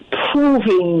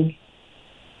proving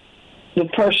the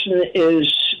person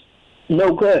is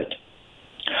no good.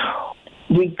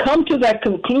 We come to that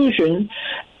conclusion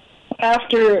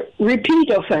after repeat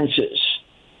offenses,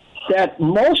 that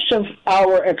most of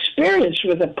our experience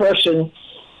with a person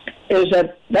is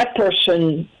that that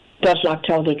person does not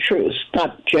tell the truth.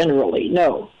 Not generally,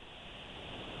 no.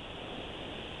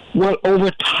 Well,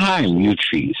 over time,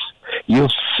 Utrice,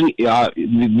 you'll see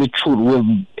the truth.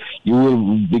 You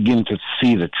will begin to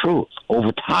see the truth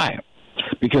over time,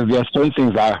 because there are certain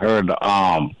things I heard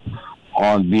on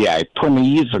VI 20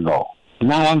 years ago.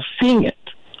 Now I'm seeing it.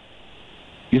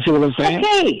 You see what I'm saying?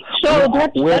 Okay, so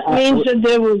that means that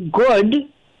they were good.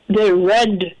 They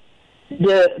read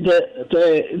the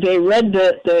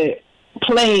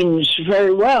planes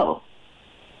very well,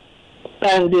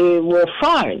 and they were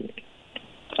fine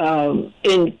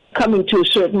in coming to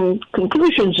certain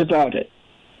conclusions about it.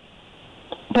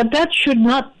 But that should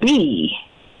not be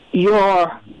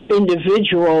your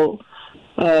individual,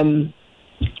 your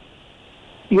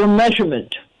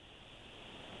measurement.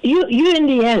 You in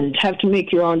the end have to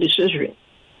make your own decision.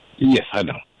 Yes, I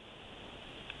know.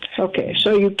 Okay,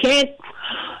 so you can't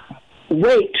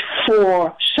wait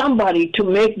for somebody to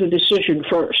make the decision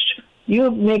first. You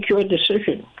make your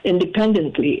decision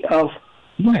independently of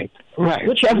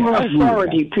whichever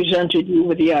authority presented you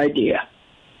with the idea.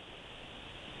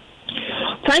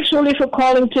 Thanks, Willie, for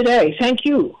calling today. Thank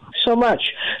you so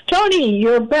much. Tony,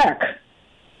 you're back.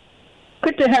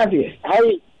 Good to have you.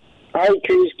 Hi,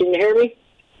 Trees. Can you hear me?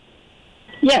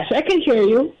 Yes, I can hear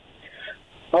you.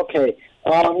 Okay.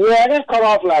 I got cut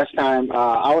off last time.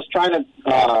 I was trying to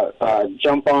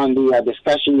jump on the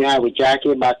discussion you had with Jackie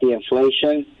about the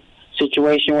inflation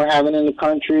situation we're having in the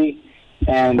country,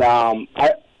 and I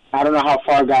don't know how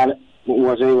far God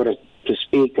was able to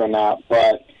speak or not,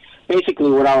 but basically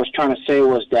what I was trying to say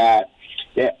was that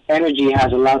the energy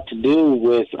has a lot to do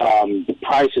with the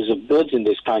prices of goods in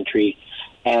this country,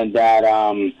 and that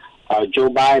Joe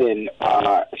Biden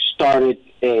started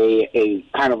a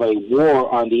kind of a war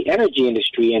on the energy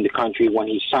industry in the country when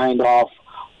he signed off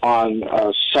on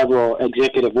several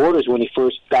executive orders when he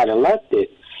first got elected,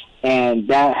 and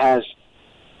that has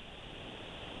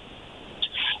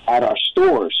at our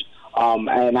stores.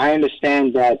 And I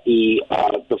understand that the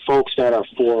folks that are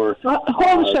for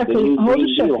hold a second,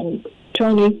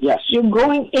 Tony. Yes, you're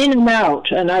going in and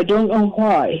out, and I don't know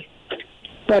why.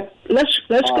 But let's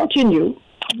continue.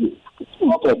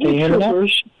 Okay, can you hear me now?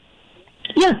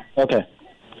 Yeah. Okay.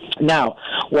 Now,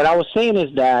 what I was saying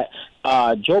is that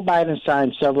Joe Biden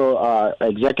signed several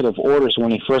executive orders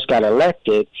when he first got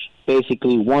elected.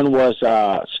 Basically, one was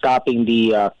stopping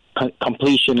the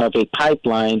completion of a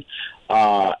pipeline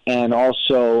and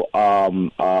also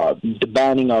the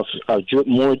banning of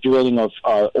more drilling of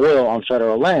oil on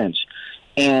federal lands.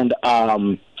 And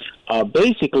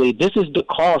basically, this is the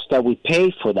cost that we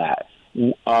pay for that.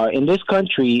 In this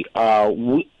country,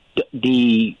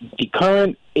 the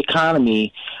current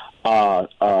economy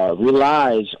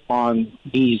relies on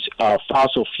these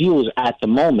fossil fuels at the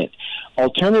moment.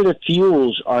 Alternative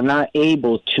fuels are not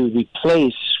able to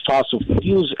replace fossil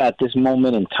fuels at this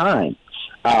moment in time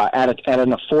at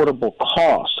an affordable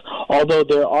cost. Although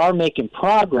they are making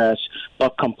progress,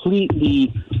 but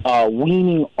completely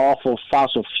weaning off of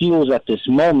fossil fuels at this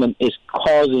moment is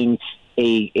causing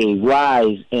a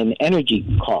rise in energy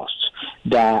costs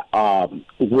that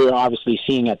we're obviously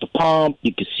seeing at the pump.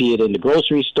 You can see it in the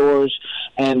grocery stores.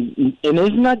 And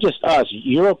it's not just us.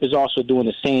 Europe is also doing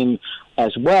the same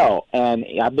as well. And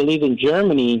I believe in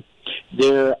Germany,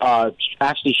 they're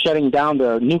actually shutting down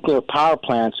their nuclear power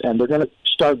plants, and they're going to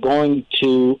start going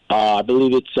to, I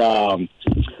believe it's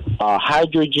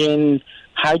hydrogen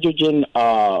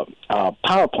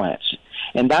power plants.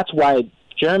 And that's why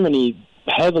Germany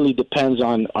heavily depends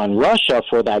on Russia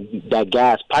for that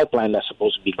gas pipeline that's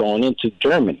supposed to be going into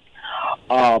Germany.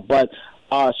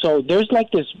 So there's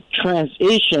like this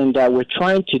transition that we're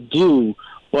trying to do,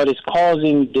 but it's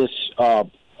causing this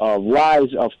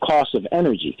rise of cost of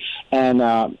energy. And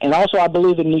also I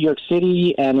believe in New York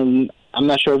City and I'm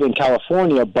not sure if in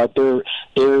California, but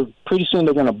they're pretty soon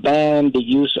they're going to ban the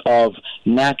use of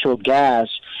natural gas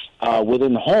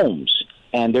within homes,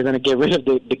 and they're going to get rid of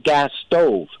the gas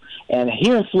stove. And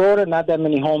here in Florida, not that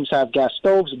many homes have gas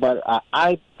stoves, but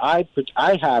I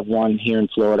have one here in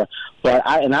Florida. But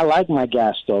I like my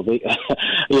gas stove.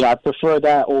 I prefer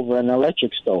that over an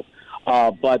electric stove.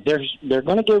 But they're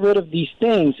going to get rid of these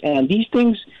things, and these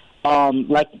things,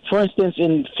 like for instance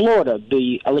in Florida,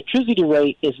 the electricity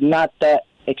rate is not that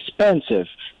expensive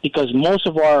because most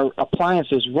of our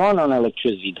appliances run on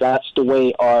electricity. That's the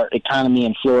way our economy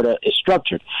in Florida is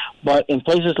structured. But in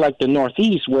places like the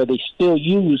Northeast, where they still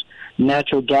use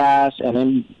natural gas, and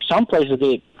in some places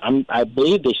I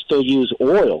believe they still use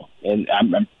oil. And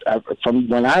from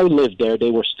when I lived there,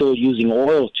 they were still using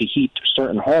oil to heat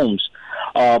certain homes.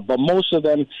 But most of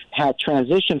them had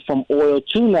transitioned from oil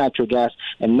to natural gas,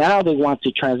 and now they want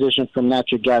to transition from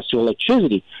natural gas to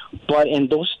electricity. But in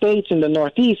those states in the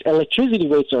Northeast, electricity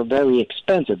rates are very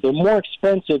expensive. They're more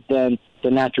expensive than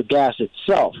the natural gas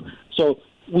itself. So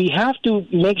we have to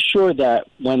make sure that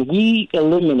when we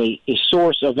eliminate a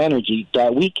source of energy,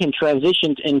 that we can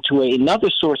transition into another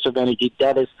source of energy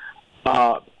that is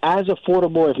as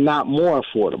affordable, if not more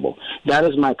affordable. That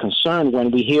is my concern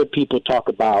when we hear people talk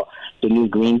about the new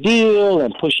Green Deal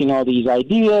and pushing all these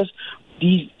ideas.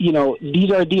 These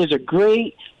ideas are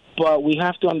great, but we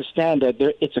have to understand that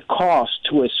it's a cost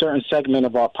to a certain segment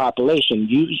of our population.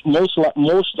 Most of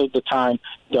the time,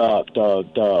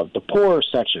 the poorer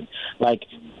section. Like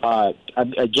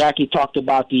Jackie talked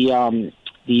about the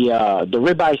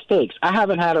ribeye steaks. I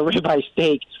haven't had a ribeye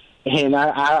steak. And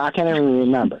I can't even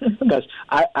remember because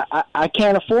I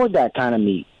can't afford that kind of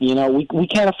meat. We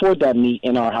can't afford that meat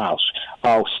in our house.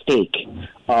 Steak,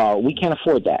 we can't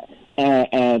afford that,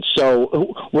 and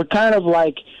so we're kind of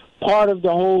like part of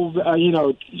the whole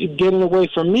getting away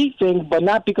from meat thing, but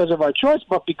not because of our choice,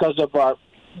 but because of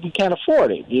we can't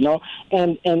afford it.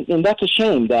 And that's a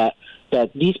shame that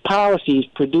these policies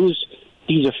produce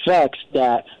these effects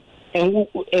that. And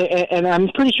I'm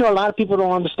pretty sure a lot of people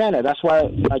don't understand it. That's why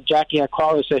Jackie had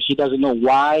called and said she doesn't know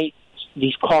why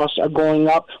these costs are going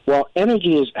up. Well,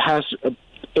 energy has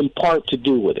in part to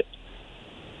do with it.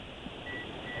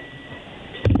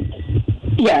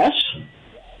 Yes,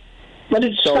 but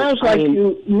it sounds like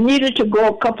you needed to go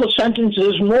a couple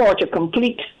sentences more to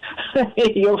complete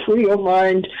your free your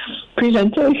mind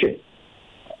presentation.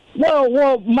 Well,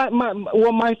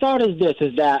 my thought is this: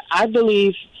 is that I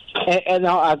believe. And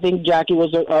I think Jackie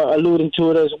was alluding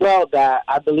to it as well, that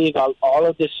I believe all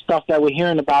of this stuff that we're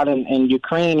hearing about in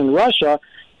Ukraine and Russia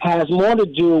has more to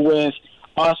do with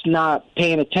us not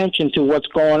paying attention to what's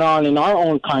going on in our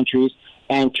own countries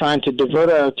and trying to divert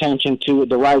our attention to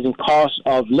the rising costs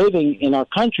of living in our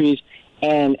countries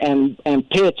and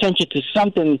pay attention to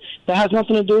something that has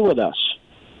nothing to do with us.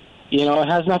 It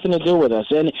has nothing to do with us.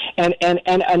 And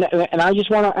I just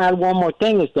want to add one more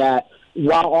thing is that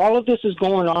while all of this is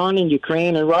going on in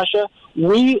Ukraine and Russia,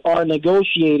 we are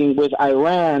negotiating with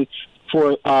Iran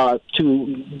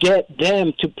to get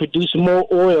them to produce more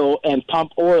oil and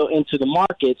pump oil into the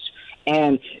markets.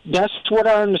 And that's what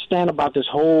I understand about these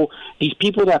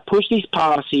people that push these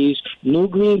policies, New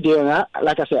Green Deal. And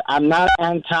like I said, I'm not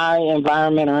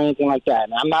anti-environment or anything like that.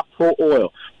 And I'm not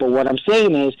pro-oil. But what I'm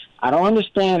saying is I don't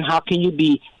understand how can you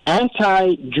be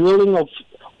anti-drilling of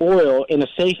oil in a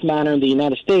safe manner in the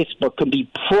United States, but can be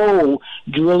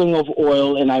pro-drilling of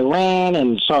oil in Iran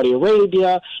and Saudi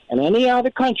Arabia and any other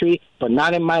country, but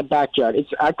not in my backyard.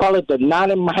 I call it the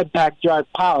not in my backyard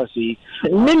policy.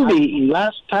 NIMBY,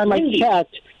 last time I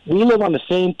checked, we live on the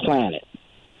same planet.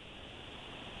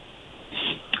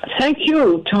 Thank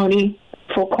you, Tony,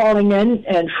 for calling in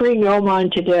and freeing your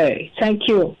mind today. Thank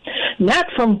you. Nat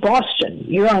from Boston,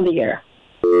 you're on the air.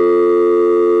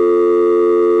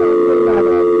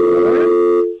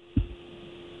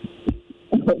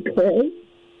 Okay.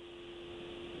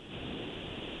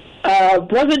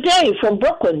 Brother Dave from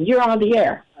Brooklyn, you're on the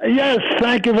air. Yes,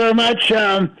 thank you very much.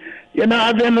 I've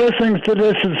been listening to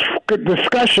this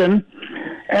discussion,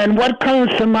 and what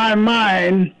comes to my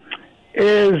mind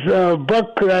is a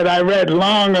book that I read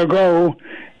long ago,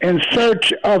 In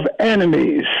Search of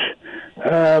Enemies,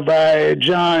 by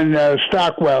John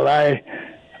Stockwell.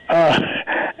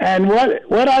 And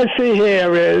what I see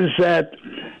here is that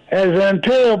as an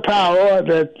imperial power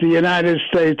that the United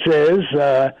States is,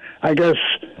 I guess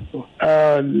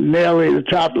nearly the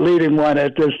top leading one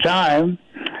at this time,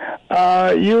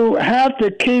 you have to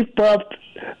keep up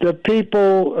the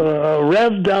people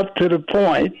revved up to the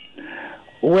point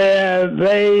where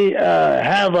they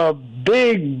have a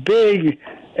big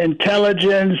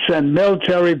intelligence and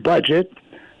military budget,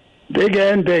 bigger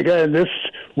and bigger. This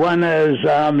one is,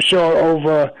 I'm sure,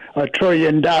 over $1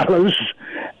 trillion.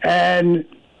 And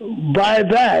by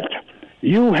that,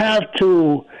 you have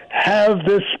to have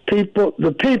the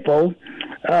people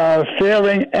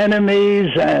fearing enemies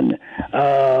and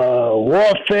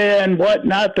warfare and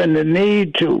whatnot, and the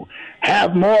need to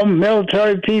have more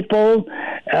military people.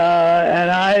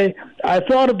 And I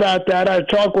thought about that. I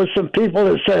talked with some people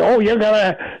that say, oh, you're going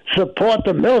to support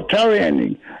the military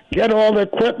and get all the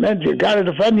equipment. You got to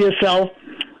defend yourself.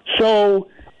 So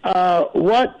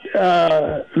what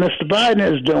Mr. Biden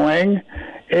is doing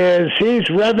is he's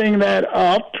revving that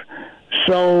up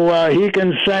so he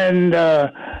can send,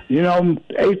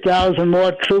 8,000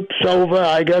 more troops over,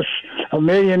 I guess $1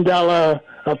 million a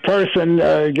person,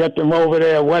 get them over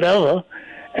there, whatever,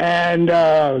 and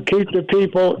keep the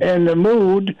people in the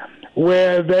mood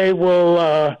where they will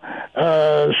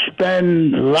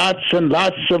spend lots and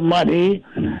lots of money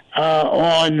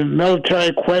on military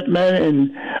equipment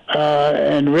and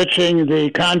enriching the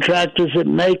contractors that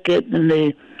make it, and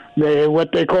the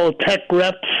what they call tech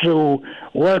reps who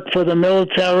work for the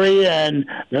military, and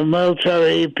the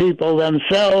military people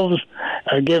themselves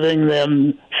are giving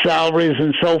them salaries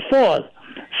and so forth.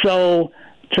 So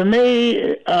to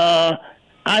me,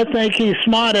 I think he's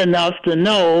smart enough to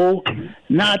know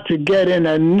not to get in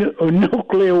a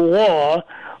nuclear war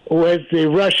with the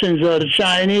Russians or the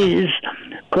Chinese,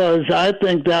 because I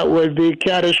think that would be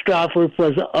catastrophic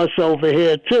for us over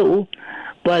here too.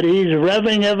 But he's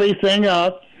revving everything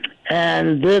up,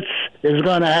 and this is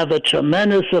going to have a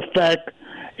tremendous effect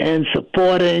in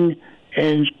supporting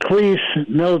increased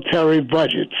military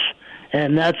budgets.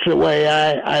 And that's the way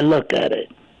I look at it.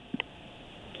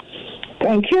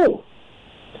 Thank you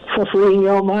for freeing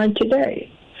your mind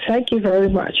today. Thank you very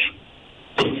much.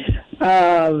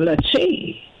 Let's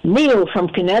see. Neil from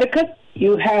Connecticut,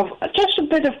 you have just a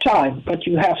bit of time, but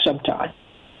you have some time.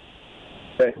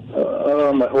 Okay.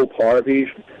 I hope Harvey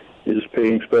is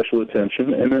paying special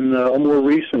attention. And then a more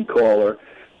recent caller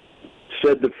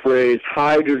said the phrase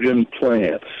hydrogen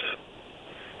plants.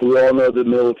 We all know the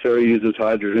military uses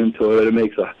hydrogen to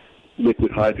make a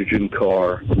liquid hydrogen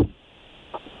car.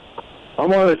 I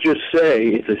want to just say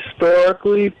it's a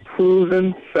historically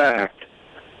proven fact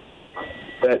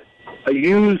that a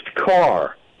used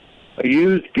car, a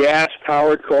used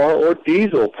gas-powered car or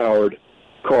diesel-powered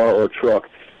car or truck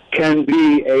can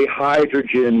be a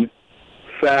hydrogen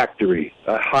factory,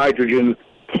 a hydrogen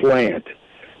plant.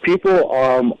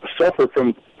 People suffer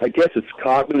from, I guess it's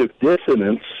cognitive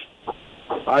dissonance.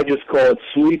 I just call it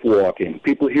sleepwalking.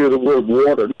 People hear the word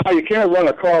water. No, you can't run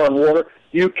a car on water.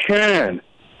 You can.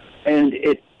 And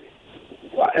it,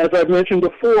 as I've mentioned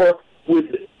before, with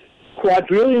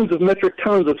quadrillions of metric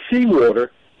tons of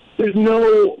seawater, there's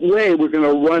no way we're going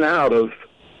to run out of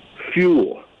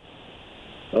fuel.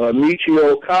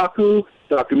 Michio Kaku,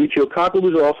 Dr. Michio Kaku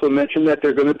has also mentioned that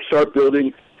they're going to start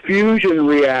building fusion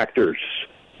reactors.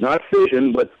 Not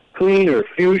fission, but cleaner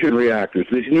fusion reactors.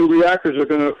 These new reactors are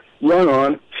going to run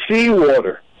on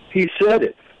seawater. He said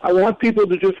it. I want people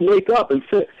to just wake up and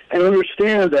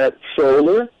understand that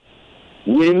solar,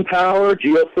 wind power,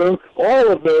 geothermal,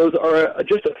 all of those are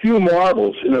just a few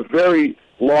marbles in a very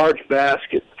large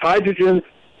basket. Hydrogen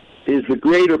is the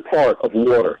greater part of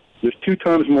water. There's 2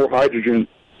 times more hydrogen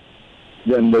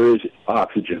than there is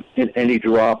oxygen in any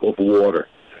drop of water.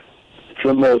 It's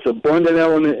the most abundant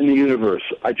element in the universe.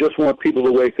 I just want people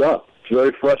to wake up. It's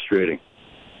very frustrating.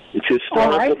 It's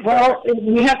historical. All right. Well,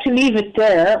 we have to leave it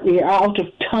there. We are out of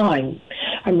time,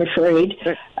 I'm afraid.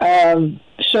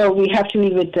 So we have to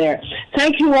leave it there.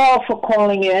 Thank you all for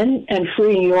calling in and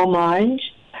freeing your minds,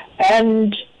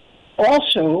 and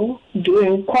also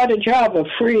doing quite a job of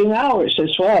freeing ours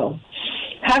as well.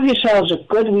 Have yourselves a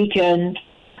good weekend.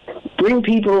 Bring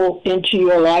people into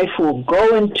your life who will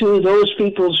go into those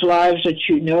people's lives that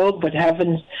you know but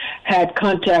haven't had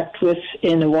contact with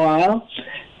in a while.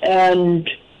 And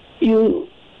you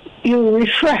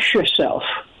refresh yourself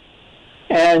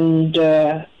and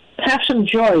have some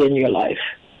joy in your life.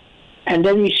 And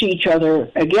then we see each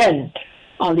other again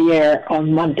on the air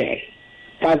on Monday.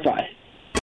 Bye-bye.